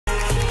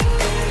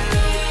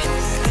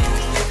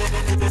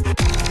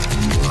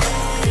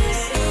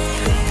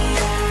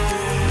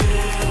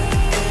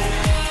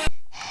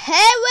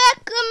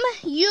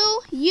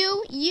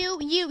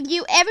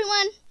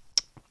everyone.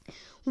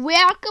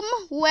 Welcome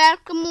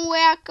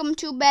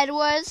to Bed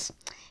Wars.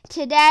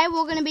 Today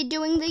we're going to be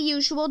doing the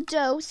usual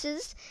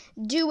duos,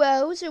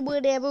 or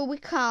whatever we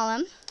call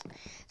them.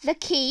 The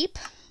Keep.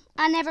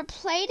 I never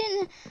played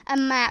in a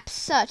map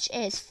such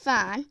as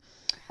fun.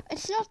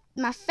 It's not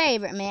my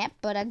favorite map,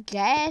 but I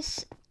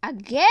guess.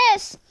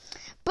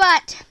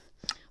 But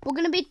we're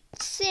going to be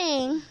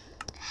seeing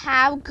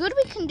how good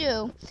we can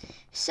do.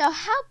 So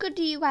how good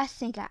do you guys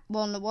think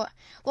well,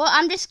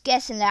 I'm just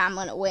guessing that I'm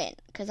going to win,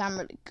 because I'm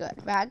really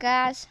good. Right,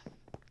 guys?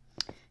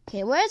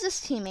 Okay, where's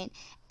this teammate?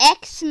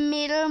 X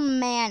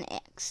Middleman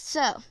X.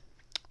 So,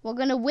 we're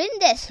going to win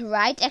this,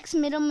 right? X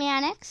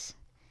Middleman X?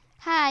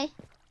 Hi.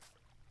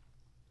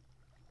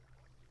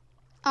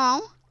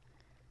 Oh.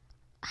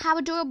 How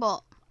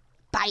adorable.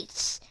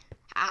 Bites.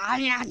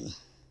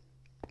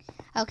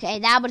 Okay,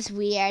 that was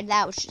weird.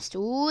 That was just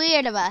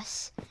weird of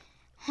us.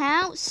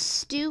 How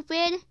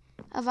stupid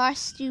of our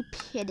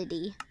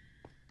stupidity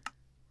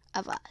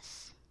of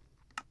us.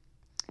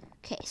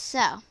 Okay,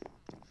 so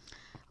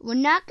we're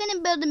not going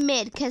to build a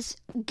mid because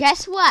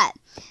guess what?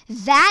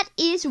 That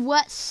is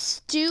what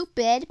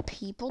stupid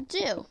people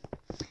do.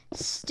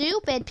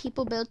 Stupid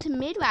people build to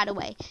mid right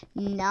away.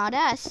 Not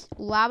us.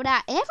 Why would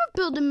I ever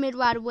build a mid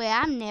right away?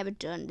 I've never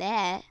done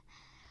that.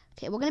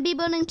 Okay, we're going to be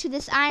building to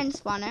this iron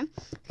spawner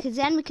because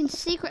then we can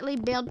secretly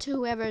build to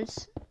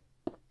whoever's,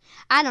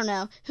 I don't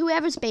know,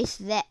 whoever's base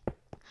that.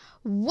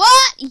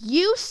 What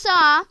you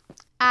saw,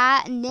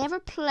 I never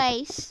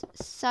placed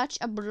such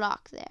a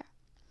block there.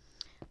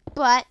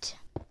 But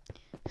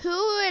who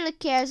really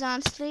cares,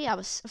 honestly? I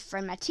was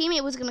afraid my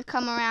teammate was going to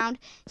come around,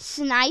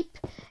 snipe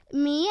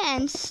me,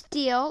 and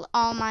steal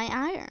all my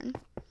iron.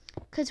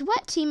 Because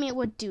what teammate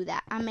would do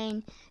that? I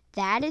mean,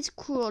 that is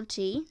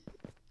cruelty,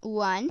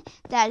 1.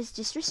 That is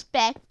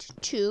disrespect,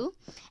 2.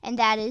 And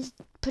that is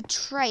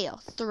betrayal,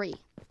 3.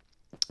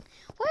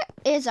 Where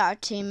is our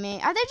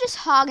teammate? Are they just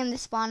hogging the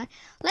spawner?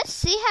 Let's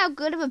see how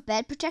good of a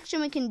bed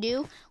protection we can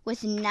do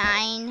with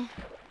 9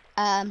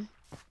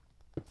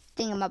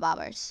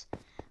 thingamabobbers.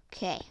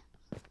 Okay.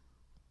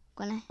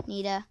 Gonna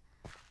need to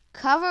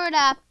cover it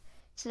up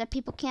so that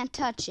people can't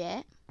touch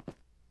it.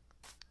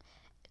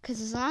 Because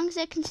as long as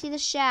they can see the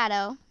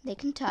shadow, they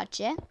can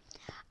touch it.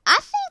 I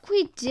think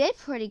we did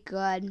pretty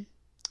good.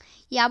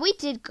 Yeah, we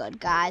did good,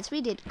 guys. We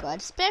did good.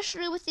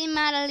 Especially with the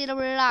amount of little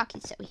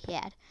blockies that we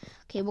had.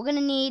 Okay, we're going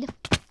to need...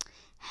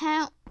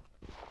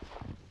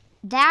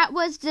 That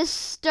was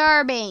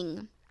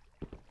disturbing.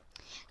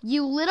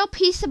 You little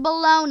piece of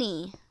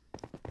baloney.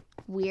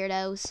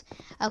 Weirdos.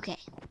 Okay,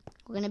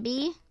 we're going to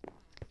be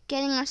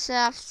getting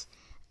ourselves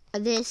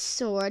this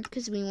sword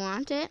because we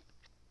want it.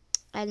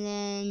 And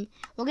then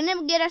we're going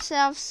to get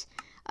ourselves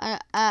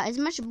as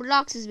much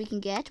blocks as we can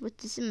get with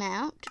this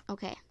amount.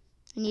 Okay,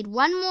 we need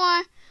one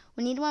more.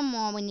 We need one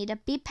more. We need to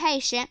be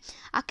patient.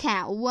 I'll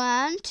count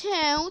 1,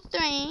 2,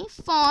 3,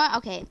 4.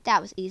 Okay,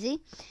 that was easy.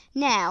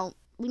 Now,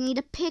 we need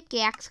a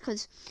pickaxe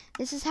because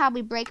this is how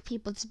we break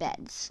people's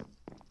beds.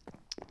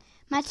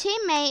 My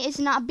teammate is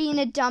not being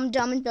a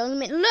dum-dum and building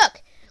mid.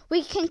 Look,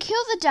 we can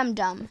kill the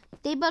dum-dum.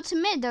 They built a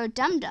mid. They're a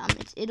dum-dum.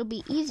 It'll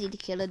be easy to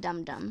kill a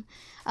dum-dum.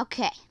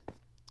 Okay.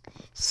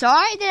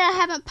 Sorry that I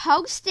haven't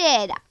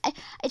posted.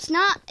 It's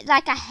not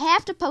like I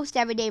have to post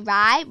every day,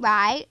 right?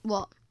 Right.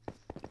 Well,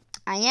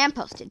 I am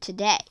posted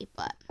today,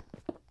 but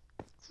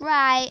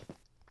right.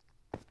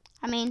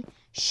 I mean,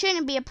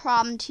 shouldn't be a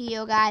problem to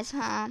you guys,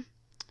 huh?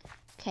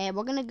 Okay,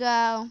 we're gonna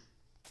go.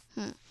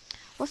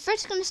 We're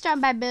first gonna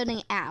start by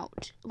building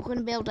out. We're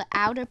gonna build an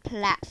outer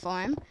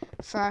platform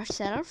for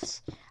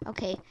ourselves.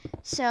 Okay,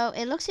 so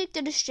it looks like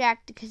they're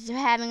distracted because they're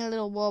having a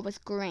little war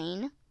with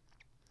green.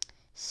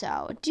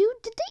 So, did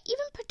they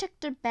even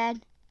protect their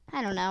bed?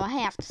 I don't know. I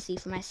have to see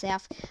for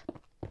myself.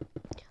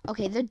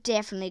 Okay, they're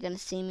definitely going to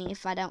see me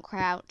if I don't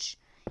crouch.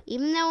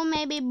 Even though it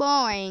may be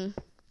boring,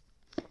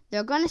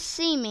 they're going to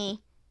see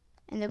me.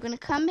 And they're going to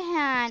come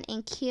behind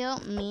and kill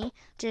me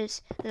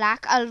just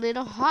like a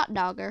little hot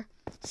dogger.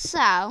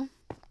 So,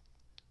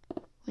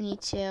 we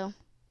need to...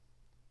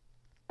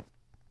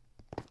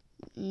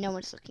 No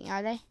one's looking,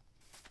 are they?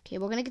 Okay,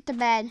 we're going to get the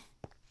bed.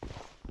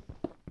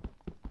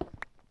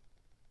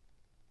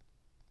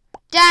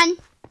 Done.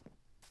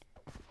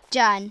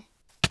 Done.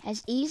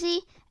 As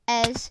easy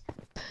as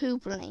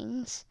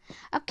pooplings.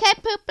 Okay,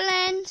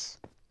 pooplings.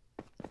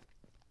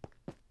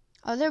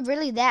 Oh, they're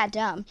really that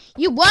dumb.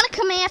 You want to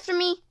come after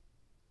me?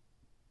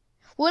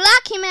 Well, I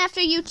came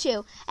after you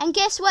too. And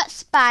guess what,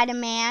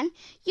 Spider-Man?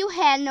 You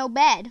had no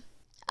bed.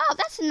 Oh,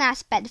 that's a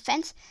nice bed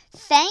defense.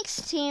 Thanks,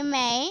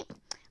 teammate.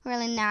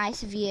 Really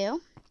nice of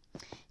you.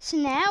 So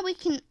now we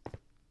can...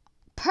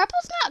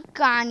 Purple's not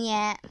gone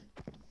yet.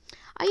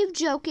 Are you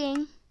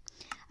joking?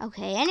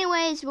 Okay,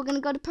 anyways, we're going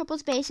to go to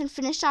Purple's base and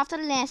finish off the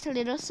last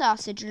little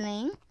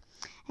sausageling.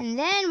 And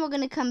then we're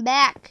going to come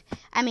back.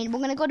 We're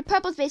going to go to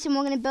Purple's base and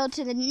we're going to build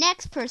to the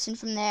next person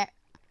from there.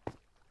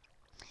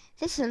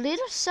 This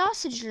little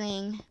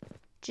sausageling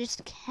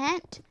just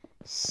can't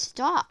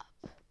stop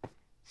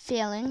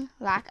feeling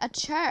like a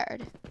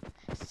turd.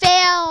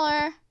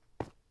 Failure.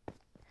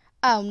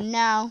 Oh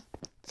no.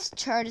 This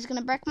turd is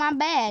gonna break my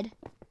bed.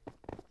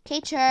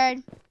 Okay,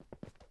 turd.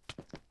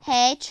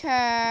 Hey,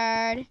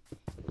 turd.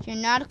 You're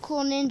not a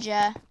cool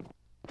ninja.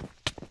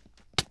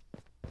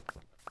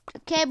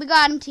 Okay, we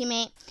got him,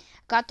 teammate.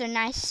 Got their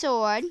nice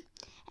sword.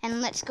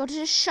 And let's go to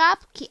the shop.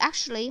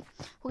 Actually,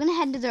 we're gonna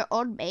head to their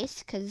old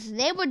base because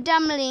they were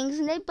dumplings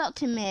and they built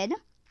timid.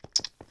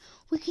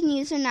 We can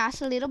use their nice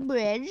little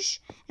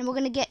bridge, and we're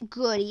gonna get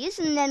goodies,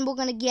 and then we're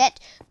gonna get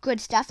good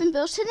stuff and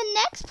build to the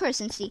next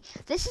person. See,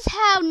 this is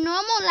how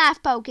normal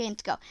Lifeboat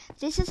games go.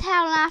 This is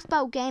how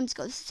Lifeboat games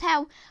go. This is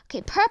how.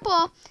 Okay,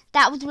 purple.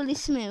 That was really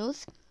smooth.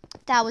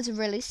 That was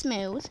really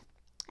smooth,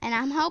 and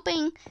I'm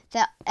hoping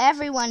that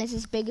everyone is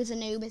as big as a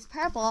noob as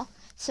purple,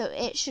 so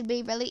it should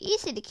be really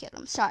easy to kill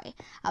them. Sorry,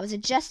 I was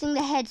adjusting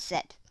the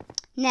headset.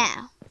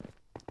 Now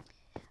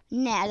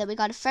that we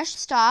got a fresh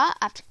start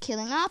after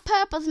killing all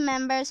purple's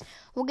members,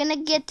 we're gonna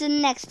get to the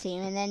next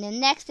team, and then the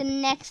next and the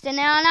next, and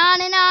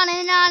on and on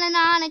and on and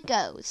on it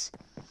goes.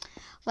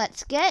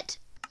 Let's get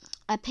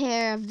a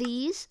pair of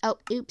these. Oh,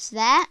 oops,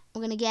 that.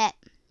 We're gonna get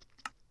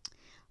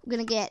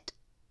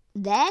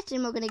that,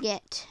 and we're gonna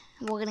get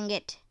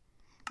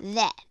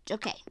that.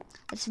 Okay,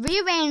 let's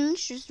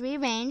rearrange, just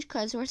rearrange,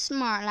 because we're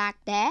smart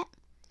like that.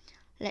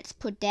 Let's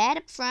put that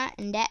up front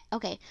and that.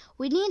 Okay,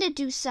 we need to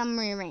do some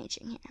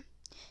rearranging here.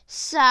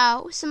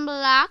 So, some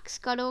blocks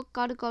gotta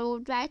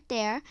go right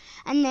there,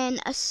 and then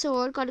a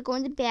sword gotta go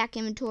in the back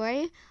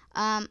inventory,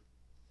 and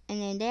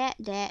then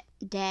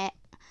that.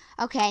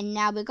 Okay,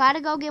 now we gotta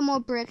go get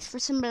more bricks for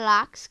some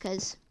blocks,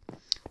 because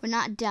we're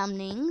not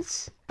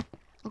dumplings.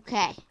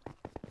 Okay,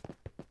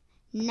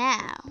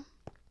 now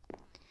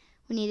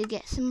we need to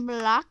get some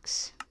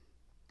blocks,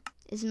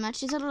 as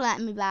much as it'll let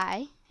me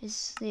buy,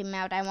 is the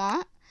amount I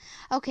want.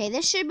 Okay,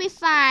 this should be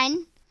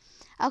fine.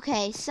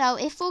 Okay, so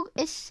if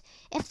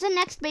the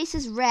next base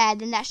is red,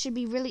 then that should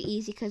be really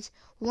easy, because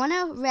one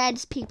of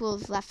Red's people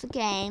has left the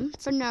game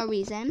for no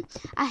reason.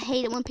 I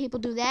hate it when people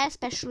do that,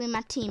 especially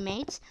my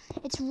teammates.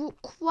 It's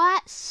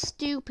quite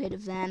stupid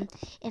of them,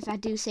 if I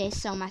do say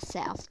so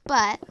myself.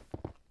 But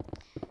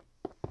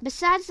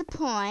besides the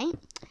point,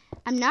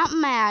 I'm not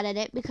mad at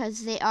it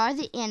because they are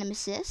the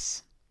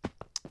nemesis.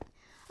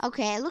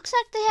 Okay, it looks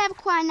like they have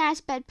quite a nice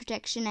bed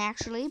protection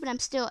actually, but I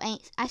still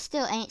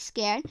ain't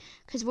scared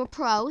because we're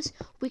pros.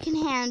 We can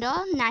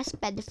handle nice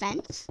bed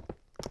defense.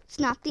 It's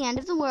not the end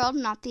of the world,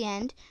 not the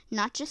end,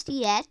 not just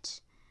yet.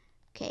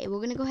 Okay, we're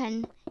gonna go ahead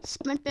and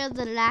sprint build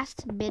the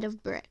last bit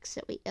of bricks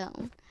that we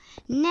own.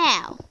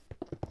 Now,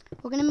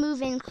 we're gonna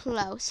move in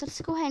close. Let's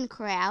go ahead and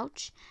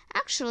crouch.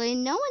 Actually,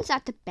 no one's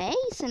at the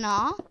base and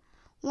all.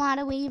 Why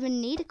do we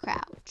even need to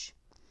crouch?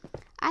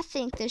 I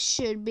think this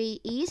should be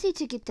easy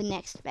to get the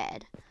next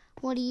bed.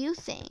 What do you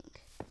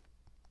think?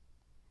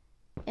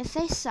 If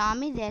they saw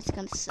me, that's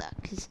gonna suck,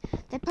 because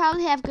they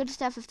probably have good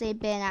stuff if they've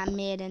been at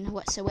mid and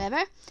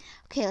whatsoever.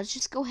 Okay, let's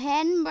just go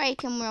ahead and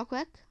break them real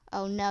quick.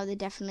 Oh no, they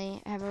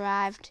definitely have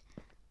arrived.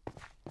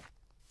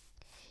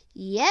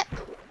 Yep.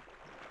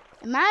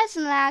 Am I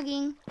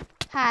lagging?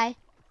 Hi.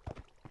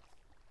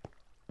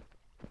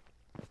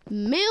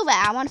 Move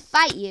it, I want to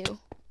fight you.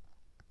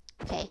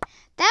 Okay,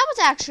 that was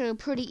actually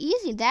pretty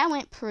easy. That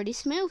went pretty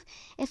smooth,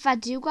 if I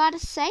do gotta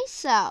say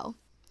so.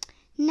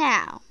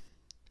 Now,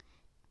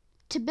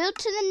 to build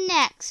to the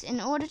next, in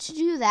order to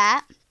do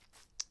that,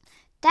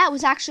 that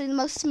was actually the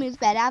most smooth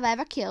bed I've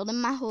ever killed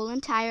in my whole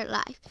entire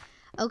life.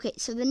 Okay,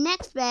 so the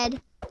next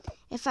bed,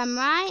 if I'm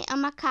right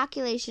on my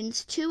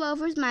calculations, 2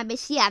 over is my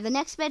base. Yeah, the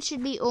next bed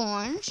should be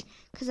orange,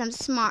 because I'm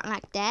smart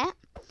like that.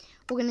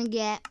 We're going to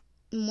get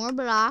more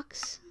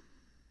blocks,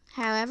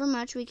 however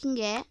much we can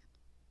get.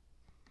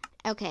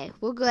 Okay,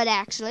 we're good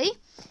actually.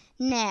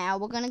 Now,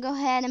 we're going to go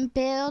ahead and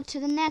build to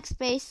the next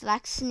base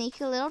like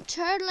sneaky little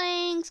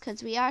turtlings,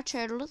 because we are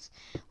turtles.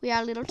 We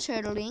are little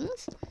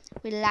turtlings.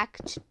 We like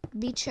to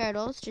be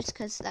turtles just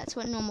because that's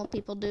what normal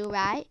people do,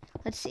 right?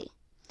 Let's see.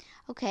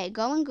 Okay,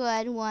 going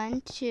good.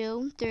 1,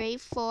 2, 3,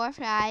 4,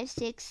 5,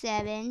 6,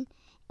 7,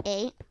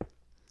 8.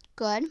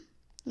 Good.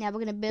 Now we're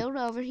going to build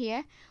over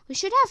here. We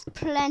should have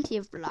plenty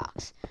of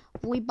blocks.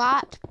 We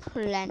bought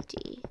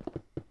plenty.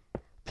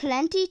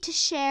 Plenty to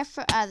share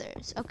for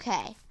others.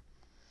 Okay.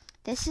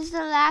 This is the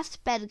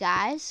last bed,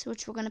 guys,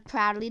 which we're going to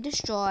proudly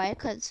destroy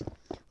because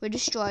we're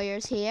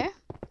destroyers here.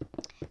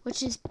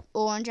 Which is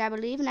orange, I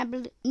believe. And I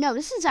believe, no,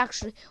 this is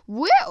actually,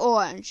 we're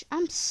orange.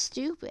 I'm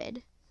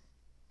stupid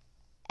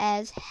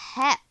as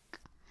heck.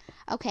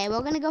 Okay,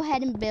 we're going to go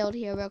ahead and build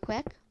here real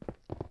quick.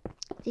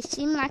 They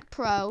seem like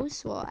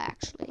pros. Well,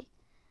 actually,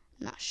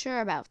 I'm not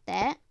sure about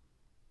that.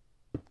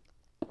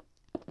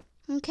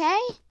 Okay.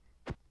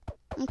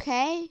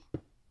 Okay.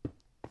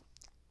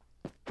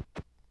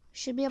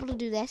 Should be able to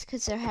do this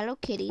because they're Hello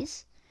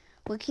Kitties.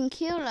 We can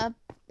kill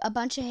a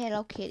bunch of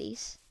Hello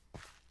Kitties.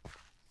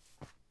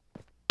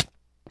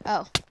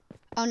 Oh.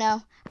 Oh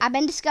no. I've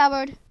been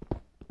discovered.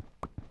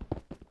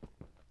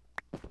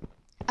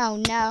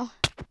 Oh no.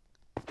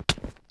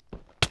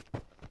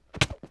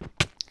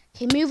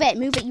 Okay, move it.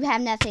 Move it. You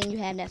have nothing. You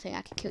have nothing.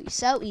 I can kill you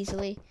so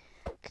easily.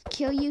 I could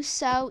kill you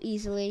so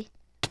easily.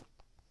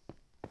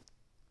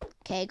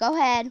 Okay, go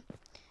ahead.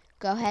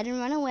 Go ahead and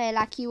run away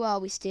like you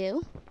always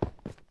do.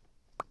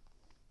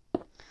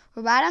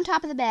 We're right on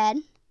top of the bed.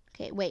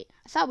 Okay, wait.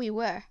 I thought we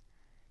were.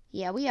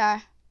 Yeah, we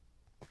are.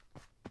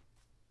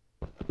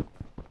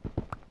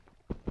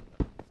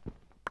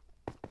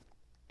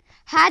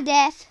 Hi,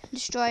 Death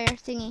Destroyer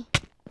thingy.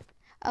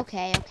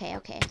 Okay.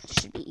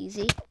 Should be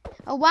easy.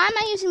 Oh, why am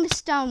I using the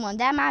stone one?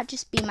 That might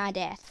just be my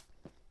death.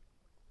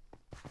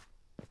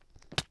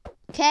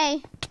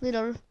 Okay,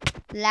 little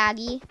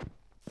laggy,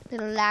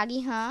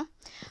 huh?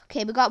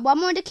 Okay, we got one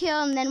more to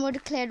kill, and then we're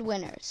declared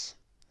winners.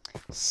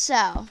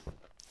 So,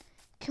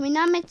 can we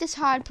not make this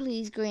hard,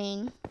 please,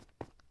 Green?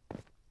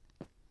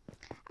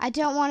 I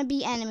don't want to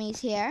be enemies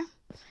here.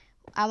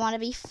 I want to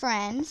be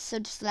friends, so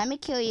just let me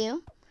kill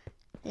you.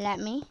 Let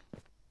me.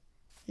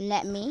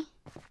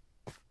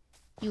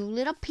 You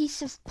little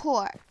piece of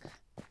pork.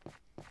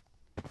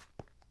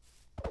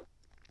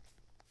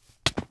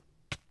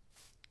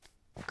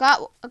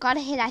 Got a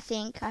hit,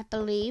 I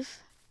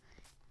believe.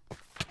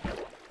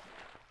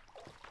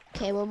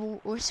 Okay,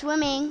 we're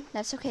swimming.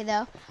 That's okay,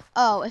 though.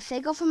 Oh, if they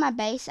go for my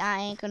base, I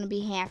ain't gonna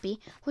be happy.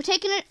 We're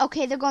taking it.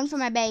 Okay, they're going for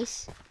my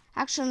base.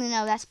 Actually,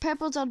 no, that's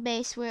Purple's old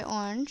base. We're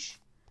orange.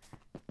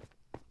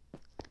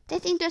 They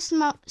think they're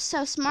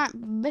so smart.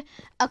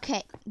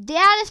 Okay,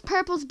 that is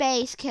Purple's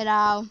base,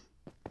 kiddo.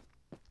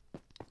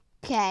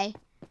 Okay,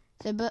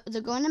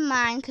 they're going to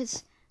mine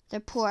because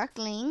they're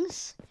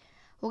porklings.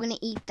 We're going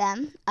to eat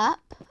them up.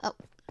 Oh,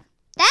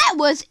 that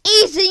was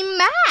easy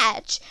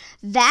match.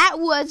 That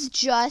was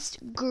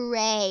just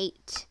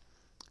great.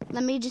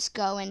 Let me just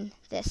go in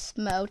this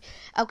mode.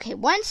 Okay,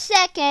 1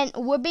 second.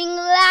 We're being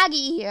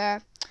laggy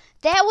here.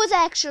 That was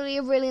actually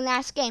a really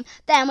nice game.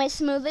 That went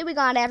smoothly. We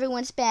got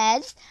everyone's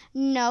beds.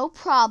 No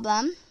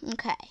problem.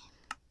 Okay.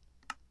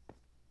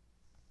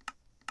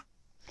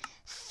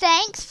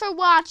 Thanks for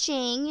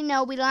watching. You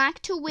know, we like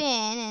to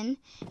win, and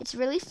it's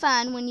really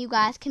fun when you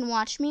guys can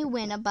watch me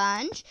win a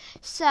bunch.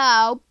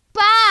 So,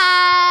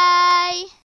 bye!